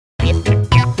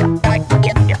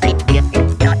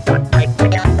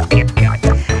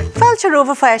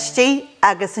Rófa feistí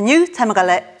agus aniu tá go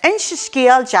le inse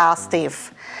scéal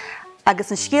deastíh.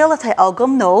 Agus an scéal atá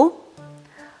agam nó,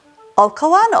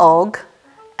 ulchabhán óg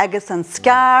agus an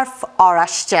scairf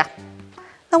oráiste.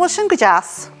 Na bhfuil sin go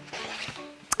deas.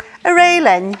 A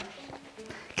réilinn,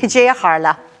 cé a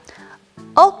charla.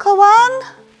 Ulchabhán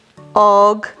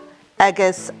óg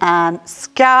agus an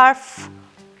scairf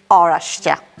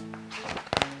oráiste.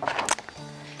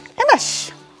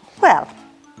 Inis, well,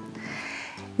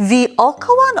 bhí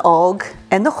ulchabhán óg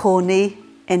in na chónaí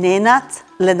in éanacht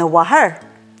le na wathair,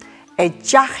 I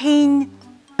deachín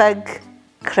big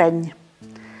crin,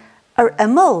 ar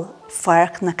imil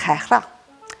foirc na cechra.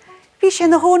 Bhí sé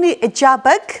na chónaí I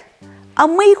deabig a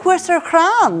míhuirs ar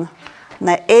chrán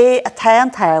na é a ta an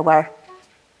taihar.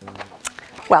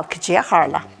 Well, cé a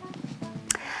charla.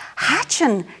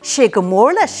 Háitin sé go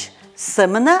mór leis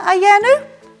simena a dhéanú?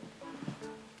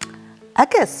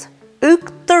 Agus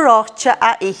uachtaráiste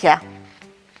a ihe.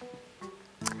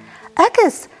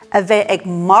 Agus a bheith ag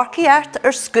marciart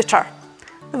ar scooter.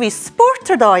 Bhí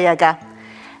sportar dá aige.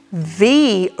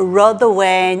 Bhí rud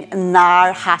amháin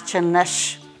nár háitin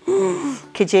leis.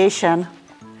 Cé sin.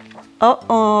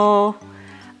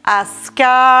 A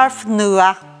scairf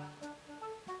nua.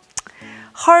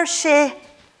 Thir sé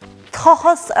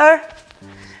tochas ar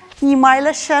ní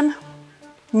maile sin,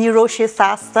 ní ró sé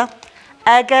sásta.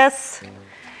 Agus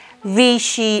bhí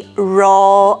si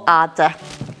rá ada.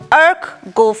 Arc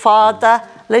go fáda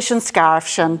leis an scairf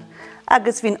sin.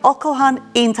 Agus bhín ulchabhán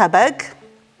ionta big.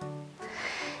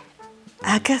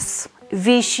 Agus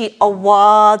bhí si a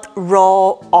bhád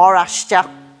rá oráiste.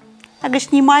 Agus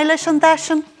ní maith leis an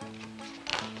deisin.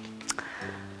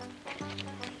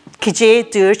 Cé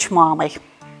dúirt mámaí.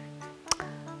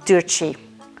 Dúirt si.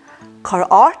 Chur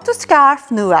áit do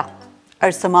scairf nua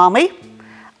ar sa mámaí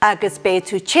agus bé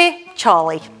tú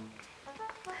teálaí.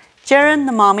 Jeran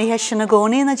na mámaí heis sin na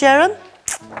gcónaí na Jeran?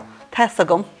 Tess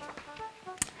agam.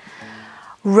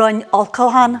 Run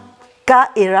ulchabhán ga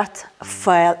irat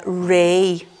fáil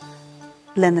ré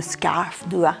le na scairf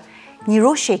nua. Ní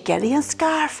ró sé geirí an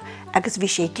scairf agus bhí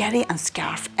sé geirí an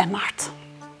scairf imart.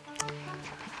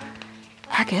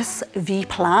 Agus bhí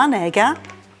plán aige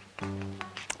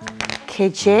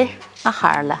cé a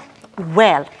charla.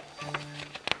 Well,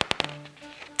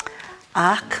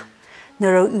 ach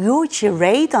nuair a dúirt sé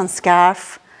réad an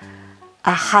scairf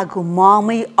a chagu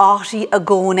mámaí áirí a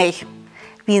gcónaí.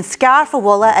 Bhíon scairf a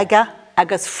bhula aige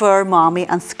agus fur mámaí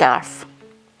an scairf.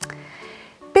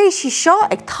 Bé si seo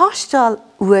ag taistil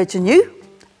uaidirniu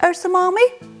ar sa mámaí.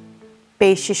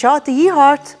 Bé si seo de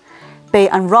dhíthart, bé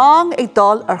an rang ag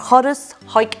dul ar choras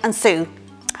haig an sú.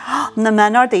 Na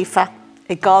menar dífa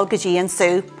ag gáil go dtí an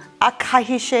sú a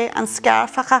caithfí sé an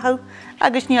scairf a chathú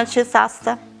agus níl sé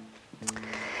sásta.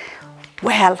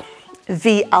 Well,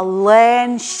 bhí a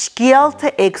léin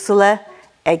scialta éagsúla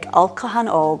ag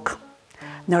ulchabhán óg,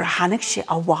 nuair a tháinig sé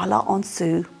a bhalla an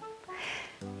sú.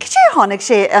 Cé tháinig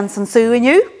sé an san sú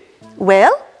inniu?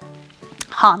 Well,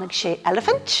 tháinig sé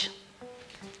elephant,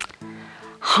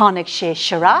 tháinig sé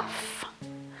giraffe,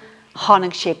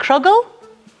 tháinig sé crugal,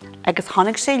 agus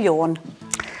tháinig sé leon.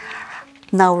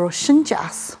 Ná ró sin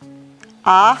deas.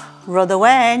 Ach, rud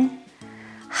amháin,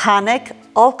 tháinig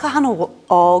ulchabhán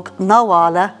óg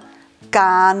náhála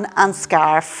gan an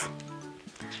scairf.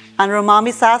 An ró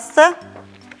mámaí sásta?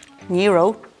 Ní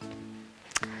ró.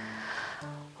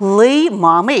 Lí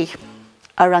mámaí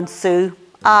ar an sú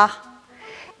a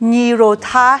ní ró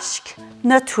taisc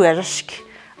na tuairisc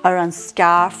ar an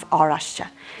scairf oráiste.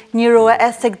 Ní ró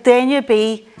is ag daine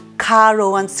bí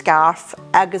caró an scairf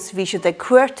agus bhí siad ag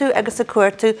cuairtú agus a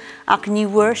cuairtú ach ní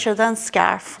bhuair siad an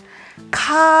scairf.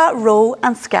 Caró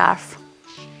an scairf.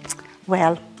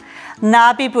 Well,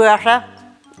 nábí buartha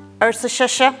ar sa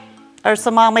siise, ar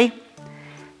sa mámaí.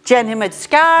 Déanfaimid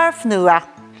scairf nua.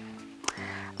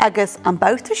 Agus an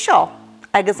bouta seo,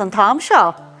 agus an tám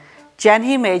seo,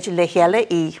 déanfaimid le chéile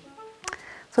í.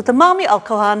 So tá mámaí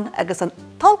ulchabhán agus an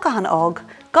ulchabhán óg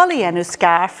gala dhéanú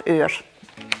scairf uair.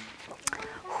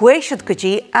 Thuaisiad go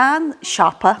dtí an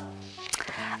seapa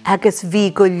agus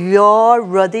bhí go leor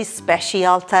rudaí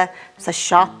speisialta sa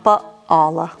seapa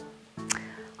ála.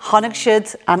 Tháinig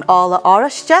siad an ála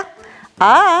oráiste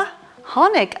a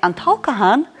tháinig an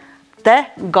ulchabhán de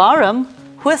garam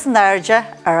thuas an airde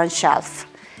ar an sealf.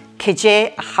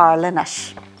 Cé a charla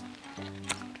leis.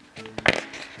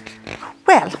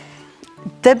 Well,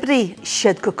 dibrí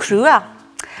siad go crua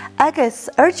agus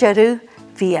ar deireadh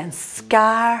bhí an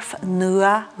scairf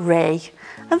nua ré.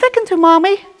 An bhicinn tú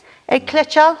mámaí ag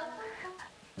cleiteal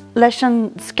leis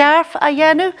an scairf a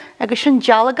dhéanú agus sin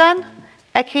dealagan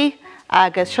eici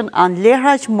agus sin an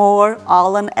léhraid mór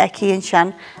álan eici an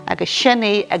sin agus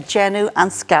sinní ag genú an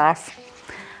scairf.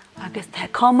 Agus tá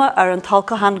cuma ar an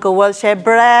tolcachan go bhfuil sé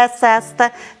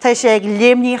breasta tá sé ag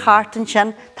léimní hart an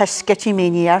sin tá scití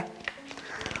míníar.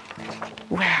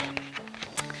 Well,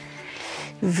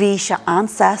 bhí se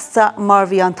ansásta mar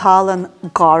bhí an talan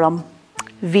garam.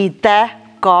 Bhí 10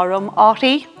 garam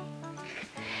áirí.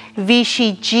 Bhí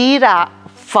si díra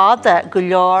fada go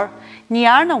leor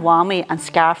níar na bhamaí an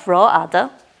scairf rá ada,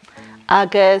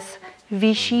 agus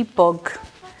bhí si bug,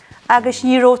 agus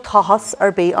ní ró tohas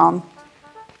ar bé an.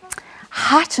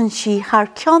 Hátan si haar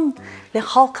cion le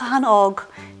cholcachan ág,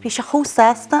 bhí se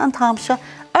chósásta an tamse,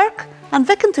 arc an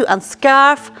bhicinn tú an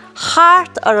scairf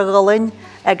hart ar a ghalinn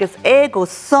agus go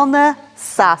sunna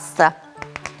sásta.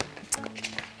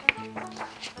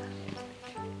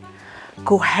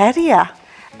 Go heria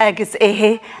agus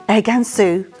ag an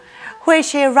sú. Chuir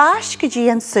sé rás go dtí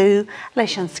an sú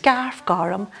leis an scairf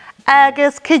garam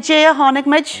agus cudé a tháinig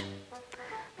muid.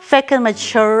 Ficinn muid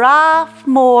siráf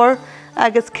mór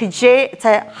agus cudé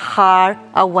tá thar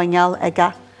a bhaingeal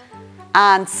aige.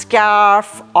 An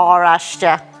scairf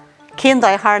oráiste. Cén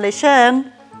dá thar lei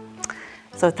sin?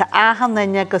 So tá ahan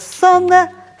naine go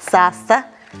sunna sásta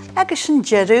agus sin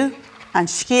jeú an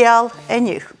scéal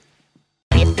inniu.